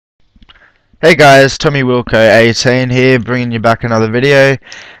Hey guys, Tommy Wilco 18 here, bringing you back another video.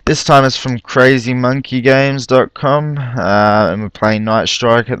 This time it's from crazymonkeygames.com, and we're playing Night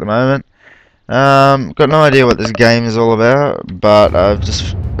Strike at the moment. Got no idea what this game is all about, but I've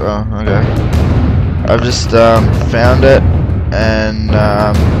just found it, and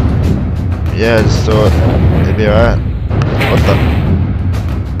yeah, I just thought it'd be alright. What the?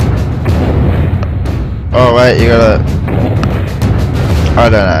 Oh wait, you gotta. I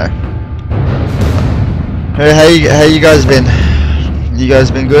don't know. Hey, how you guys been? You guys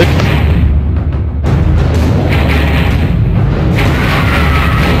been good?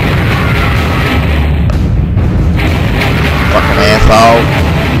 Fucking asshole!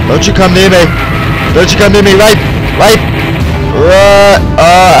 Don't you come near me! Don't you come near me! Right!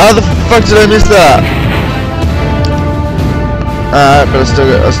 How the fuck did I miss that? But I still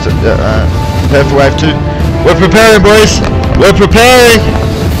yeah. Prepare for wave 2. We're preparing, boys. We're preparing.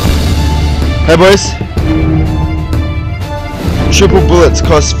 Hey, boys. Triple bullets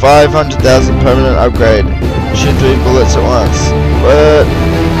cost 500,000 permanent upgrade. Shoot 3 bullets at once. What?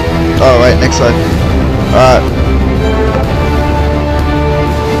 Oh wait, next slide. Alright.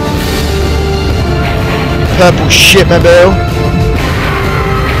 Purple shitmobile.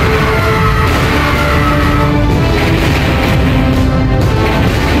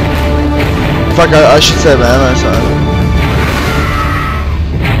 Fuck, I should save my ammo, sorry.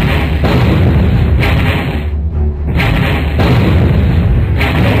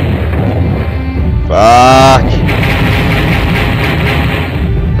 Fuck.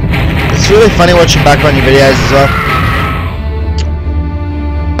 It's really funny watching back on your videos as well.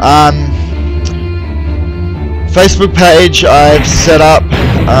 Facebook page I've set up.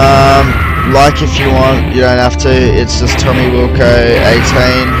 Like if you want, you don't have to. It's just Tommy Wilco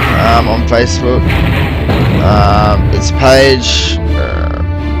 18 on Facebook. It's a page.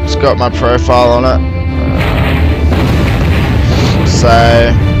 It's got my profile on it. So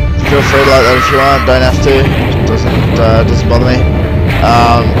feel free to like that if you want, don't have to, doesn't bother me.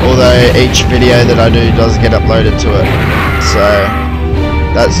 Although each video that I do does get uploaded to it, so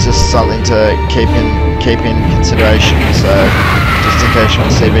that's just something to keep in consideration, so just in case you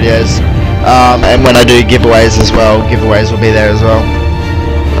want to see videos. And when I do giveaways as well, giveaways will be there as well.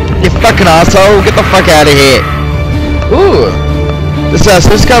 You fucking asshole, get the fuck out of here. Ooh, this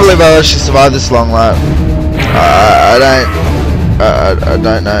can't believe I actually survived this long, like, I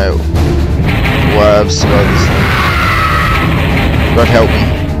don't know why I've survived this thing. God help me.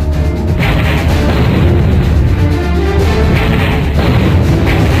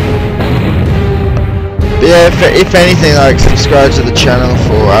 But yeah, if anything, like, subscribe to the channel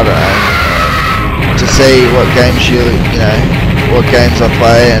for, I don't know, to see what games you know, what games I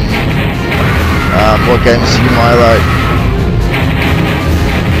play and what games you might like.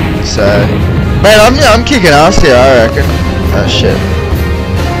 So, man, I'm kicking ass here, I reckon. Oh shit.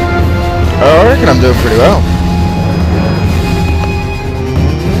 Oh, I reckon I'm doing pretty well.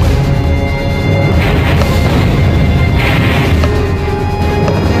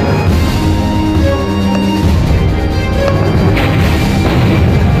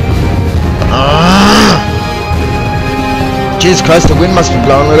 Jesus Christ, the wind must be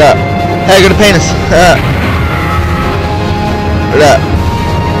blowing. Look at that. Hey, I got a penis. Look at that.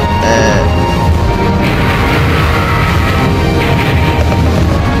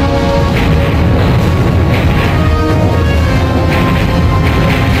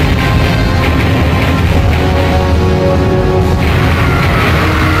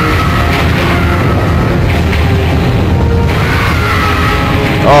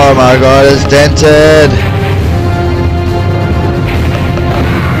 Oh my god, it's dented.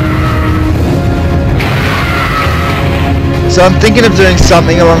 So I'm thinking of doing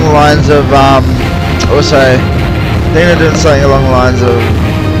something along the lines of,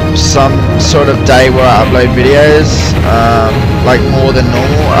 some sort of day where I upload videos, like more than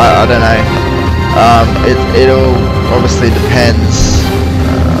normal. I don't know. It all obviously depends.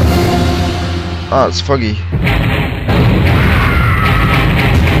 Oh, it's foggy.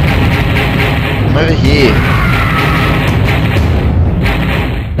 I'm over here.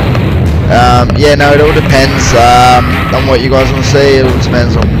 Yeah, no, it all depends on what you guys want to see. It all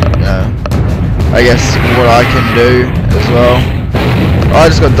depends on, you know, I guess what I can do as well. Oh, I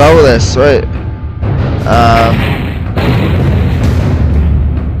just got double there, sweet.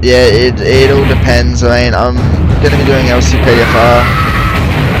 Yeah, it all depends. I mean, I'm gonna be doing LCPDFR.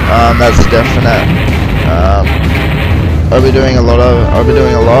 That's definite. I'll be doing a lot.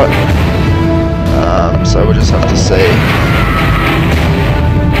 So we'll just have to see.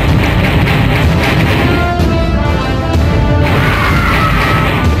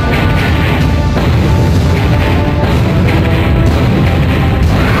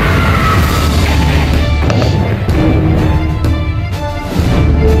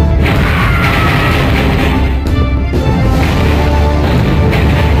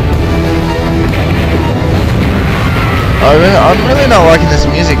 I'm really not liking this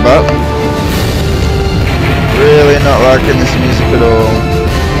music, but really not liking this music at all.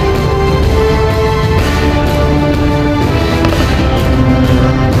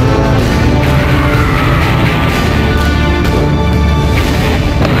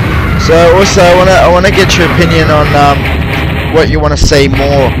 So also, I want to get your opinion on what you want to see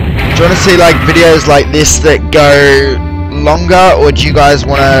more. Do you want to see like videos like this that go longer, or do you guys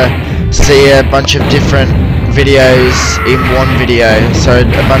want to see a bunch of different videos in one video? So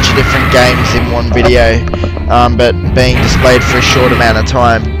a bunch of different games in one video, but being displayed for a short amount of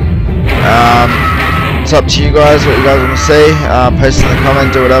time. It's up to you guys what you guys want to see. Post in the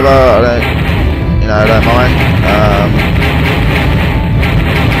comment, do whatever. I don't mind.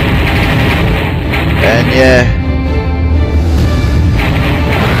 And yeah.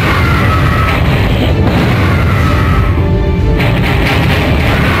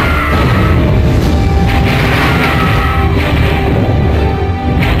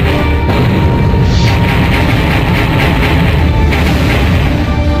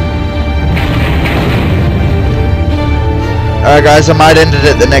 Alright guys, I might end it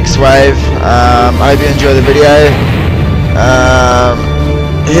at the next wave. I hope you enjoy the video.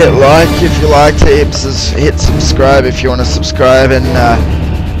 Hit like if you liked it, hit subscribe if you want to subscribe, and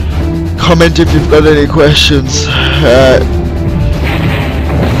comment if you've got any questions.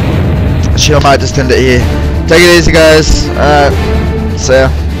 Actually, I might just end it here. Take it easy guys. See ya.